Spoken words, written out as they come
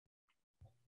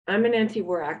I'm an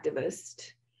anti-war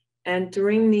activist. And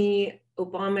during the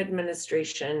Obama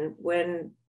administration,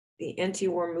 when the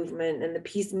anti-war movement and the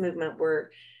peace movement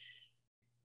were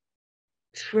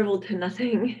shriveled to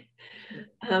nothing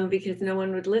because no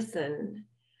one would listen,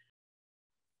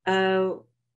 I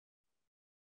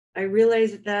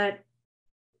realized that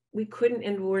we couldn't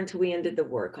end war until we ended the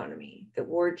war economy. The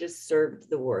war just served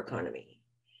the war economy.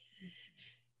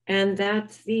 And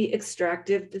that's the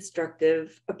extractive,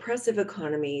 destructive, oppressive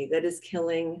economy that is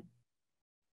killing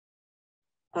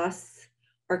us,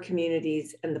 our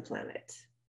communities, and the planet.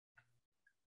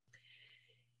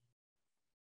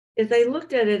 As I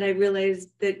looked at it, I realized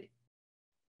that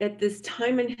at this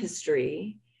time in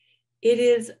history, it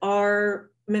is our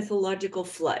mythological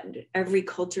flood. Every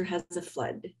culture has a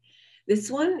flood. This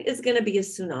one is going to be a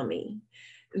tsunami.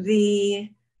 The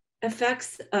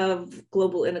effects of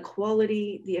global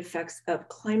inequality, the effects of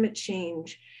climate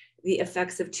change, the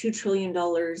effects of $2 trillion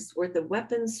worth of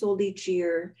weapons sold each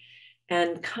year,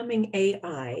 and coming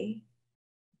AI,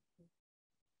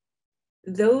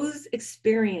 those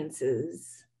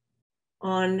experiences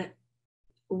on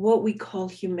what we call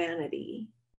humanity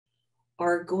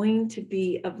are going to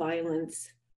be a violence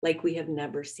like we have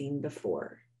never seen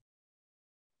before.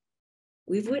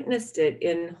 We've witnessed it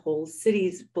in whole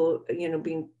cities,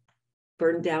 being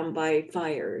burned down by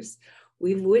fires.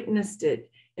 We've witnessed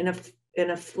it in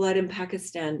a flood in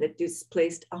Pakistan that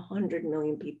displaced 100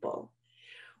 million people.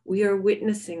 We are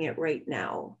witnessing it right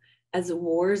now as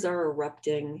wars are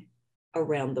erupting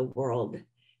around the world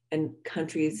and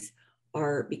countries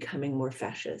are becoming more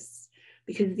fascist.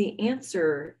 Because the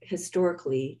answer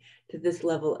historically to this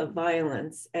level of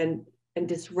violence and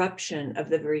disruption of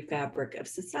the very fabric of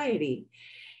society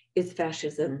is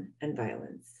fascism and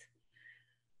violence.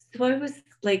 So I was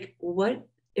like, what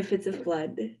if it's a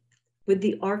flood? Would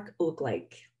the ark look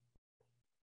like?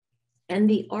 And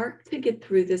the ark to get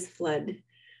through this flood,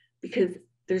 because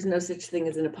there's no such thing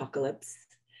as an apocalypse,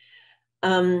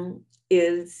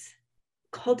 is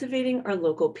cultivating our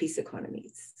local peace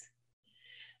economies.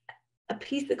 A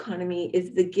peace economy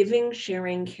is the giving,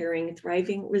 sharing, caring,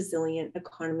 thriving, resilient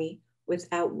economy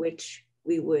without which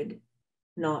we would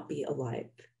not be alive.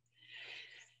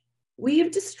 We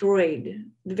have destroyed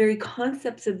the very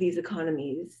concepts of these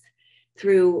economies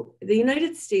through the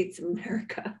United States of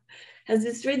America has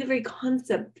destroyed the very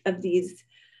concept of these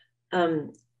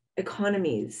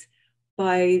economies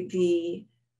by the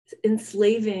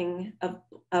enslaving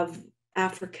of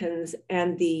Africans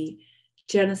and the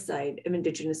genocide of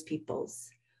indigenous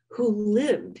peoples who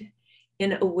lived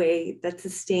in a way that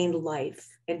sustained life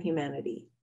and humanity.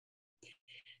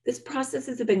 This process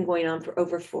has been going on for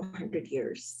over 400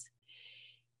 years.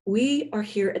 We are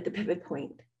here at the pivot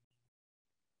point.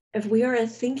 If we are a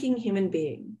thinking human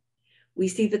being, we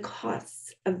see the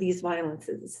costs of these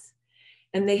violences,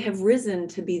 and they have risen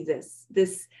to be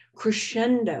this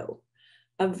crescendo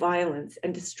of violence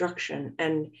and destruction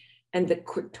and the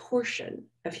contortion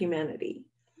of humanity.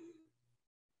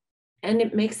 And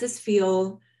it makes us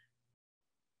feel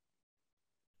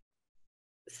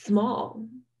small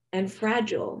and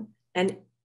fragile and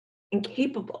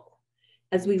incapable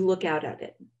as we look out at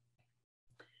it.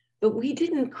 But we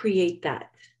didn't create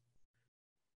that.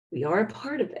 We are a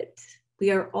part of it. We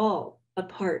are all a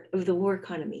part of the war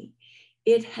economy.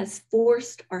 It has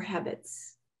forced our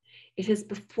habits. It has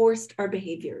forced our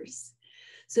behaviors.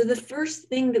 So the first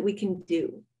thing that we can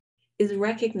do is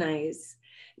recognize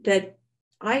that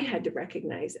I had to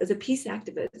recognize as a peace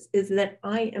activist is that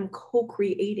I am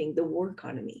co-creating the war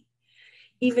economy,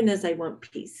 even as I want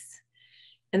peace.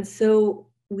 And so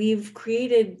we've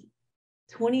created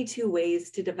 22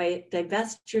 ways to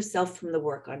divest yourself from the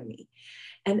war economy.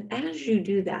 And as you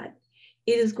do that,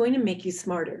 it is going to make you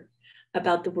smarter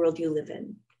about the world you live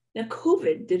in. Now,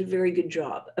 COVID did a very good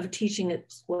job of teaching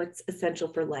us what's essential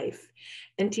for life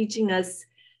and teaching us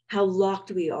how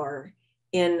locked we are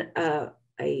in an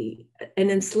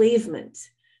enslavement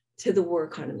to the war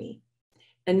economy.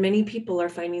 And many people are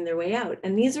finding their way out.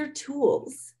 And these are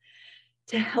tools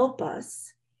to help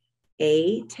us,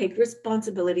 A, take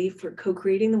responsibility for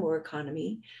co-creating the war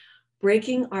economy,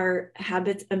 breaking our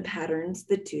habits and patterns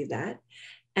that do that,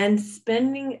 and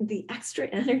spending the extra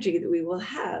energy that we will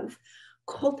have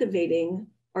cultivating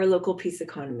our local peace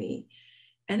economy.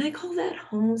 And I call that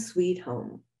home sweet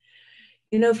home.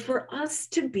 You know, for us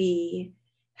to be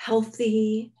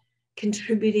healthy,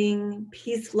 contributing,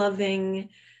 peace-loving,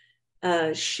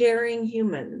 sharing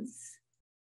humans,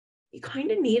 you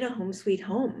kind of need a home sweet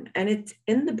home, and it's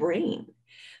in the brain.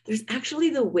 There's actually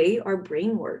the way our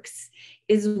brain works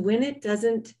is when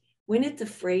it's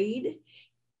afraid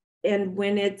and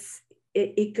when it's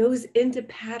it goes into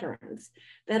patterns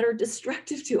that are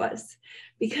destructive to us.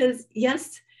 Because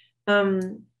yes,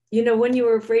 you know, when you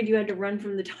were afraid, you had to run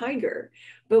from the tiger,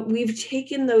 but we've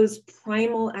taken those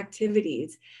primal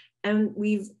activities and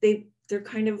they're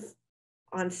kind of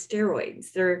on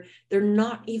steroids. They're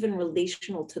not even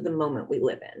relational to the moment we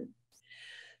live in.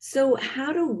 So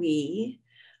how do we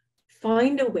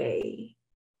find a way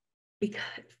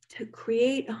to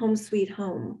create a home sweet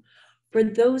home for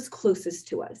those closest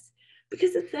to us?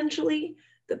 Because essentially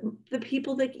the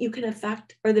people that you can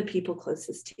affect are the people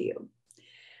closest to you.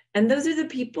 And those are the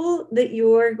people that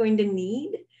you're going to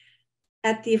need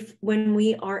when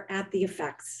we are at the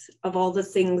effects of all the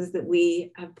things that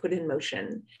we have put in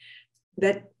motion,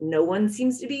 that no one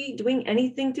seems to be doing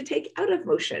anything to take out of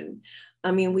motion.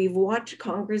 I mean, we've watched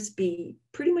Congress be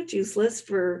pretty much useless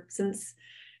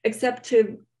except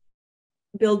to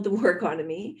build the war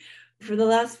economy for the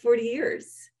last 40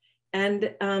 years.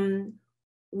 And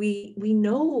we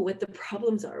know what the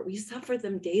problems are. We suffer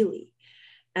them daily.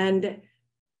 And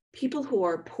people who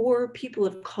are poor, people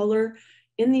of color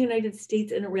in the United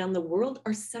States and around the world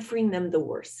are suffering them the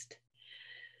worst.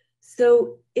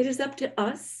 So it is up to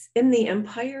us in the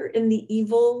empire, in the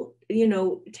evil, you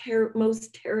know,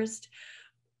 most terrorist,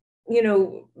 you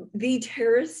know, the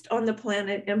terrorist on the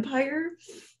planet empire.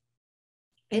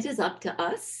 It is up to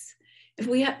us, if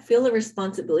we feel a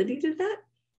responsibility to that,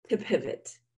 to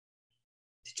pivot,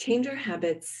 to change our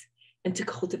habits, and to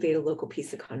cultivate a local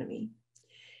peace economy.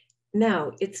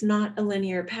 Now, it's not a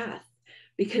linear path,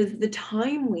 because the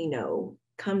time we know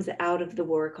comes out of the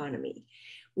war economy.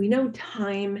 We know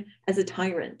time as a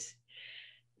tyrant.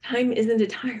 Time isn't a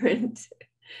tyrant.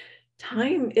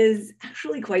 Time is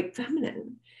actually quite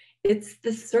feminine. It's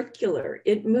the circular.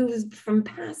 It moves from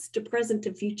past to present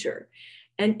to future.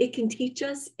 And it can teach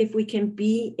us if we can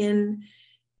be in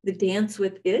the dance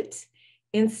with it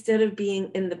instead of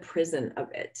being in the prison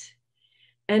of it.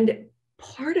 And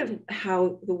part of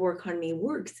how the war economy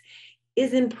works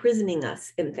is imprisoning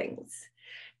us in things,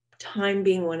 time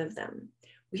being one of them.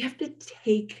 We have to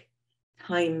take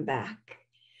time back.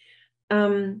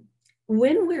 When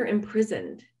we're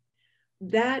imprisoned,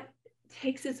 that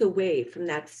takes us away from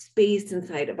that space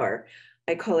inside of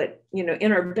I call it, you know,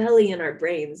 in our belly and our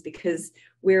brains, because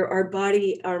we're our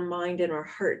body, our mind, and our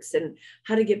hearts, and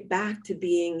how to get back to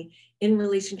being in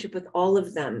relationship with all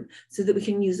of them so that we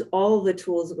can use all the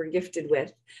tools we're gifted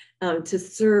with to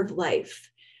serve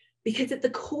life. Because at the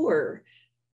core,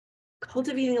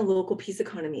 cultivating a local peace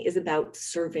economy is about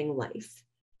serving life.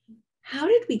 How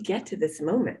did we get to this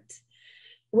moment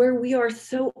where we are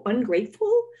so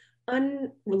ungrateful,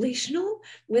 unrelational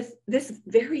with this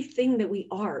very thing that we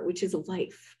are, which is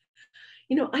life?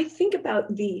 You know, I think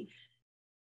about the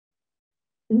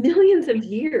millions of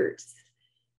years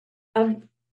of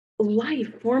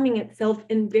life forming itself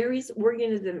in various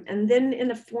organisms and then in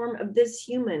the form of this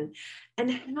human,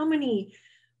 and how many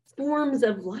forms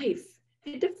of life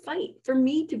had to fight for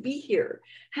me to be here,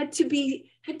 had to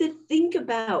think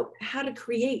about how to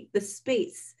create the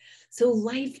space so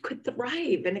life could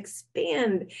thrive and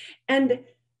expand and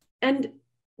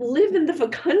live in the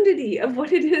fecundity of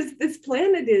what it is this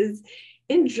planet is,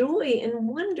 in joy and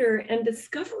wonder and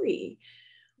discovery.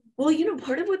 Well, you know,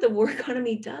 part of what the war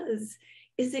economy does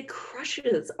is it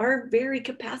crushes our very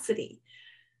capacity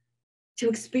to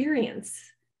experience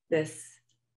this.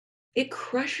 It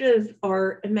crushes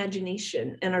our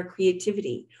imagination and our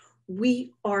creativity.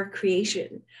 We are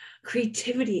creation.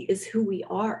 Creativity is who we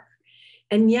are.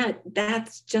 And yet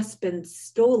that's just been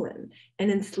stolen and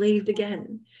enslaved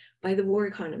again by the war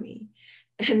economy.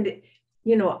 And,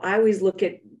 you know, I always look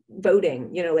at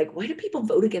voting, you know, like, why do people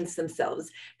vote against themselves?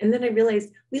 And then I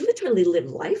realized we literally live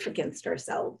life against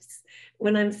ourselves.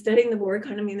 When I'm studying the war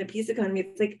economy and the peace economy,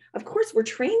 it's like, of course, we're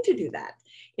trained to do that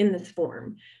in this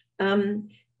form.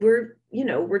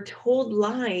 We're told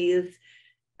lies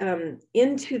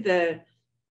into the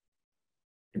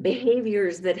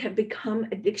behaviors that have become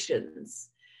addictions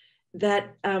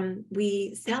that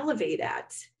we salivate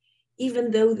at,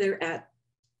 even though they're at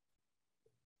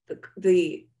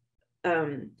the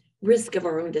risk of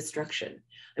our own destruction.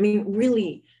 I mean,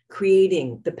 really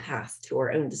creating the path to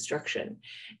our own destruction.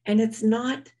 And it's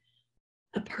not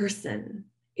a person,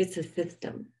 it's a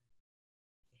system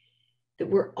that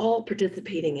we're all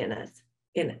participating in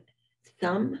it.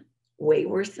 Some way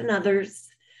worse than others,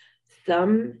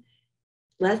 some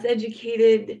less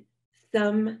educated,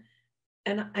 some,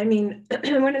 and I mean,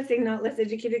 I want to say not less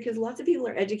educated because lots of people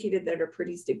are educated that are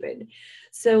pretty stupid.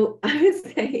 So I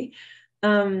would say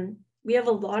we have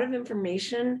a lot of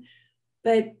information,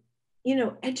 but, you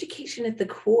know, education at the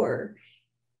core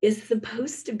is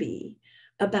supposed to be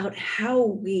about how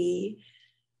we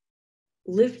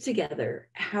live together,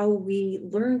 how we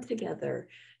learn together,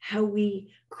 how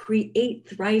we create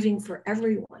thriving for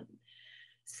everyone.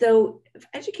 So if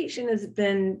education has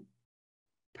been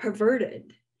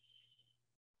perverted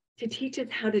to teach us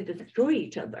how to destroy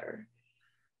each other,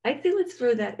 I say let's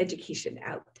throw that education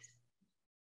out.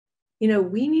 You know,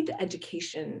 we need the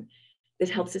education that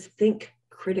helps us think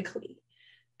critically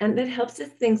and that helps us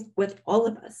think with all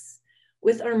of us,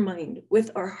 with our mind,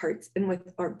 with our hearts, and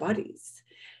with our bodies.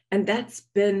 And that's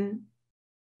been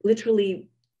literally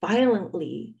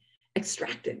violently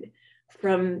extracted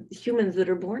from humans that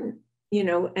are born, you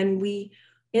know, and we,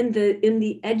 in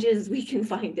the edges, we can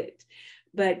find it,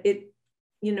 but it,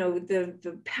 you know,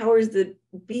 the powers that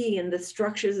be and the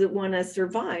structures that want to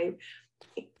survive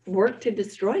work to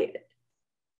destroy it.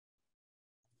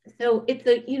 So it's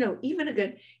a, you know, even a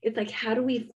good, it's like, how do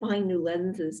we find new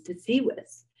lenses to see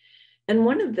with? And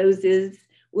one of those is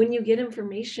when you get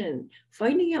information,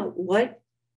 finding out what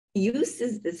use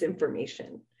is this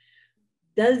information.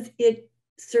 Does it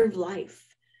serve life?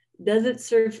 Does it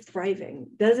serve thriving?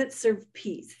 Does it serve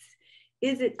peace?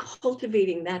 Is it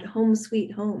cultivating that home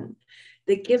sweet home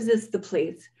that gives us the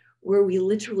place where we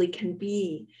literally can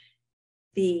be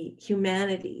the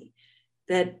humanity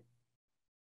that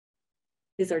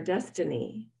is our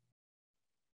destiny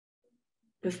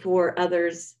before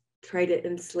others try to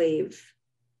enslave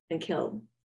and kill?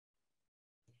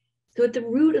 So at the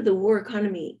root of the war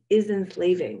economy is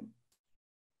enslaving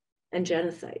and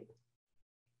genocide.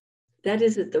 That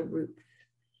is at the root.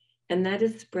 And that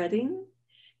is spreading,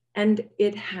 and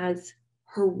it has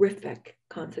horrific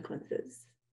consequences.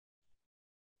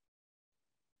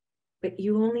 But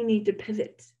you only need to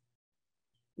pivot.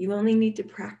 You only need to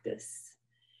practice.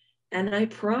 And I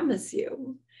promise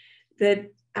you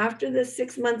that after the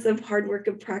 6 months of hard work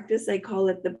of practice, I call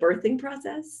it the birthing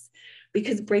process,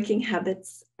 because breaking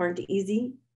habits aren't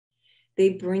easy. They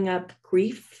bring up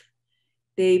grief.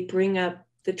 They bring up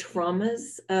the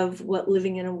traumas of what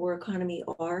living in a war economy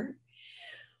are.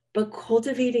 But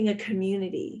cultivating a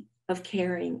community of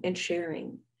caring and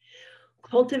sharing,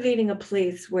 cultivating a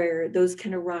place where those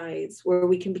can arise, where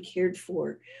we can be cared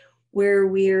for, where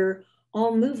we're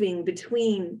all moving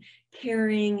between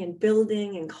caring and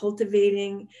building and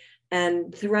cultivating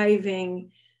and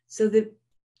thriving, so that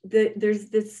there's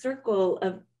this circle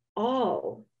of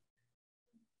all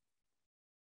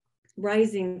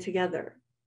rising together,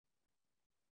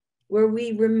 where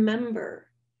we remember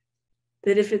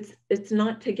that if it's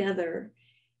not together,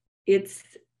 it's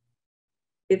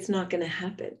not going to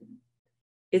happen.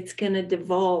 It's going to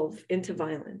devolve into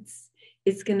violence.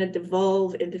 It's going to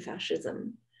devolve into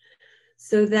fascism.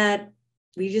 So that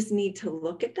we just need to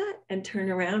look at that and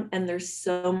turn around. And there's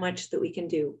so much that we can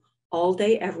do all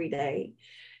day, every day,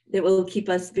 that will keep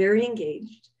us very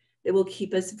engaged, that will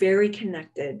keep us very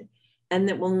connected, and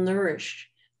that will nourish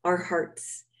our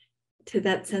hearts to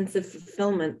that sense of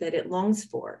fulfillment that it longs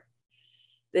for,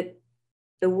 that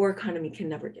the war economy can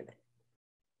never give it.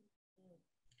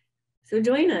 So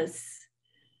join us.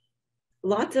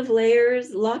 Lots of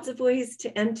layers, lots of ways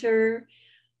to enter.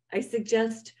 I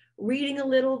suggest reading a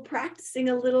little, practicing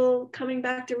a little, coming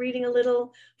back to reading a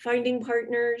little, finding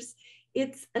partners.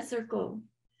 It's a circle.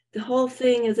 The whole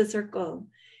thing is a circle.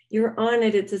 You're on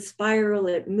it, it's a spiral,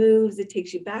 it moves, it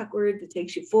takes you backwards, it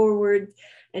takes you forwards.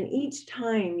 And each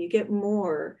time you get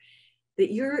more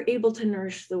that you're able to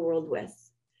nourish the world with,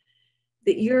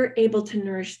 that you're able to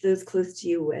nourish those close to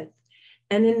you with.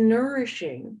 And in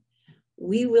nourishing,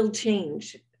 we will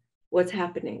change what's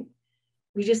happening.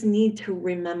 We just need to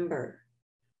remember.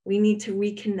 We need to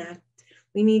reconnect.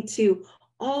 We need to,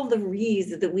 all the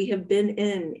re's that we have been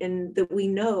in and that we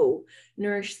know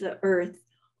nourish the earth,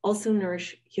 also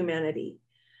nourish humanity.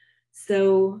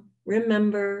 So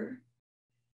remember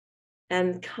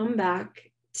and come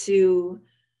back to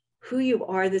who you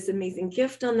are, this amazing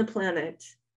gift on the planet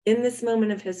in this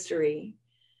moment of history.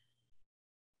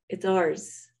 It's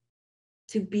ours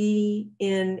to be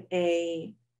in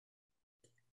the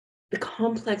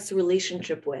complex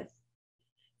relationship with.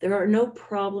 There are no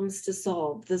problems to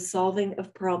solve. The solving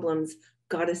of problems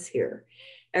got us here.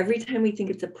 Every time we think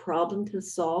it's a problem to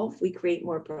solve, we create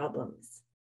more problems.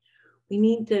 We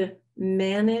need to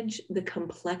manage the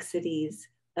complexities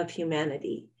of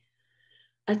humanity.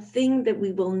 A thing that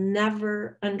we will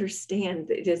never understand,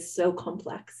 it is so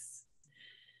complex,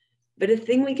 but a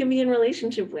thing we can be in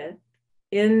relationship with,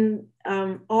 in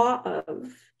awe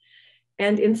of,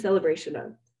 and in celebration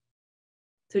of.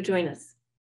 So join us.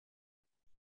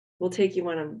 We'll take you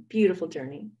on a beautiful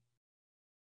journey.